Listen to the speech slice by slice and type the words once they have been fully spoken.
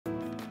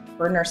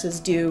Burn nurses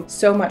do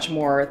so much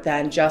more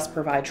than just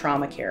provide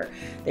trauma care.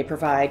 They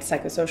provide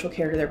psychosocial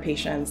care to their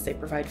patients, they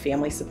provide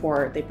family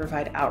support, they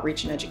provide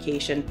outreach and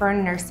education.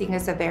 Burn nursing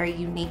is a very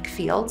unique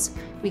field.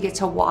 We get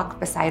to walk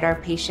beside our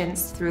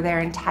patients through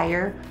their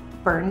entire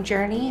burn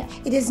journey.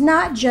 It is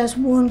not just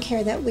wound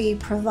care that we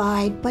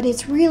provide, but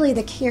it's really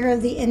the care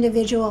of the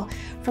individual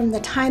from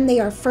the time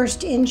they are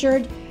first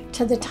injured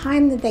to the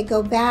time that they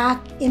go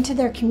back into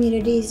their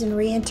communities and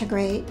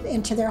reintegrate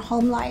into their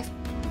home life.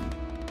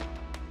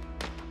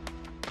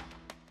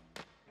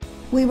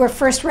 We were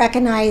first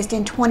recognized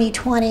in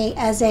 2020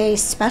 as a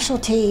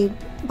specialty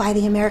by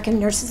the American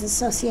Nurses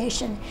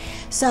Association.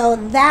 So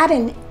that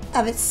in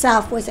of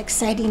itself was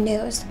exciting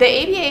news. The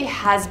ABA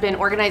has been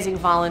organizing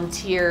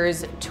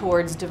volunteers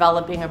towards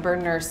developing a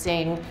burn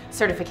nursing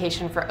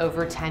certification for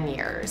over 10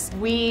 years.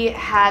 We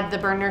had the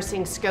burn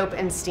nursing scope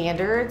and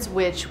standards,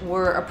 which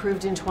were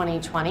approved in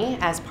 2020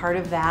 as part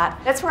of that.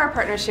 That's where our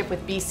partnership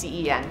with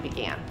BCEN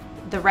began.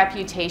 The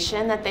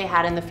reputation that they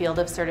had in the field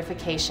of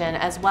certification,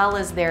 as well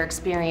as their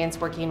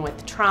experience working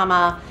with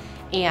trauma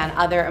and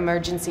other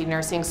emergency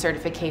nursing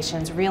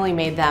certifications, really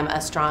made them a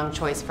strong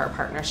choice for a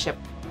partnership.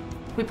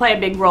 We play a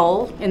big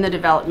role in the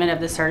development of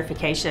the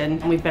certification.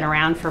 We've been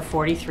around for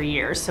 43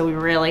 years, so we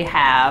really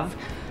have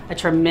a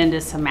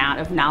tremendous amount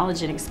of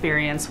knowledge and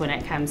experience when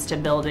it comes to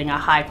building a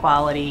high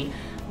quality,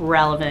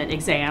 relevant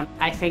exam.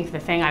 I think the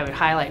thing I would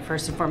highlight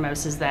first and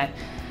foremost is that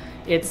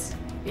it's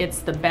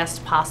the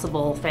best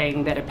possible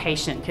thing that a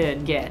patient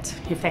could get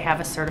if they have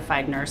a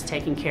certified nurse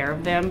taking care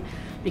of them,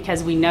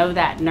 because we know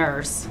that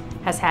nurse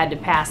has had to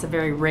pass a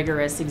very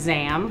rigorous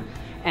exam.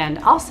 And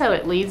also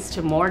it leads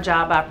to more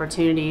job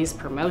opportunities,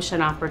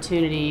 promotion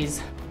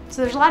opportunities.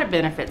 So there's a lot of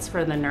benefits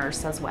for the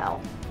nurse as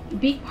well.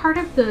 Being part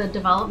of the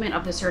development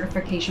of the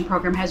certification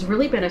program has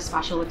really been a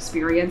special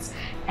experience.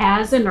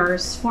 As a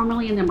nurse,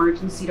 formerly in the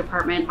emergency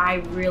department, I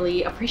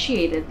really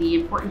appreciated the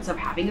importance of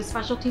having a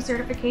specialty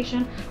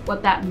certification,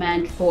 what that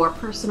meant for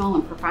personal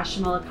and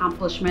professional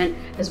accomplishment,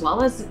 as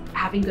well as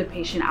having good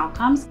patient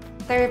outcomes.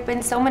 There have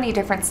been so many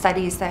different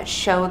studies that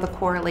show the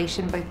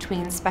correlation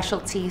between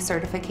specialty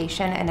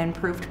certification and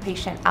improved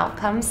patient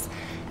outcomes.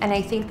 And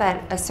I think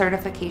that a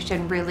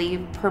certification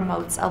really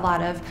promotes a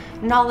lot of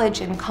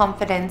knowledge and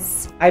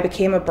confidence. I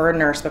became a burn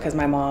nurse because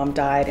my mom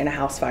died in a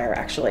house fire,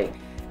 actually.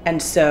 And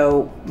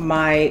so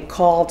my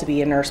call to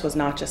be a nurse was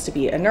not just to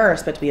be a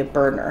nurse, but to be a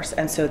burn nurse.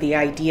 And so the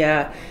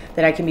idea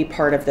that I can be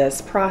part of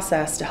this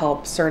process to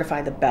help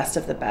certify the best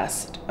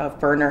of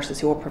burn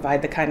nurses who will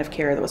provide the kind of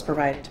care that was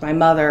provided to my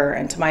mother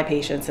and to my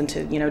patients and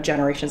to,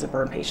 generations of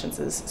burn patients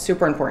is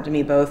super important to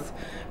me, both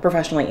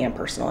professionally and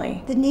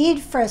personally. The need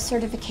for a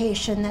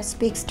certification that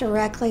speaks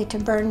directly to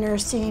burn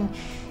nursing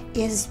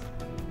is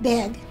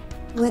big.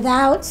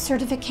 Without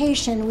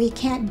certification, we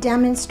can't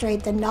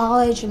demonstrate the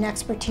knowledge and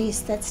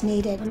expertise that's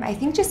needed. I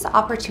think just the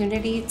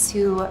opportunity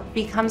to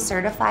become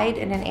certified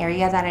in an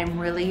area that I'm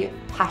really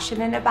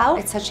passionate about.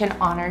 It's such an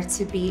honor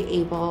to be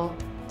able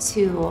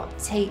to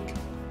take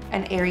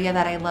an area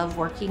that I love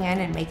working in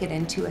and make it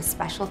into a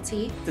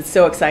specialty. It's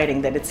so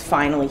exciting that it's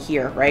finally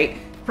here, right?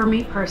 For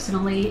me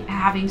personally,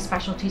 having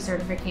specialty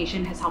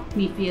certification has helped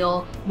me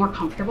feel more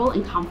comfortable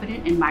and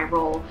confident in my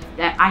role,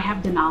 that I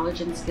have the knowledge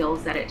and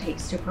skills that it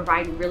takes to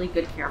provide really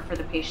good care for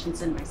the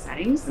patients in my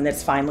settings. And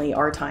it's finally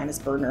our time as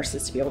burn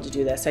nurses to be able to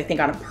do this. So I think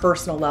on a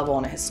personal level,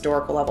 on a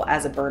historical level,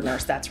 as a burn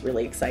nurse, that's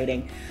really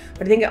exciting.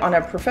 But I think on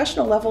a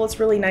professional level, it's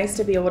really nice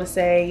to be able to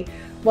say,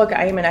 look,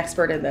 I am an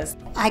expert in this.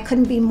 I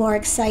couldn't be more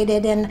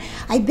excited, and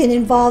I've been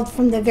involved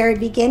from the very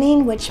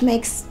beginning, which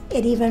makes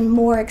it even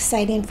more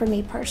exciting for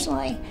me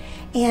personally.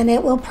 And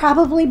it will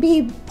probably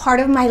be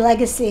part of my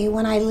legacy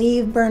when I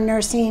leave burn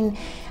nursing.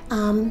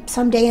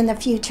 Someday in the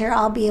future,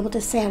 I'll be able to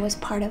say I was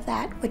part of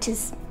that, which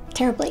is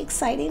terribly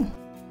exciting.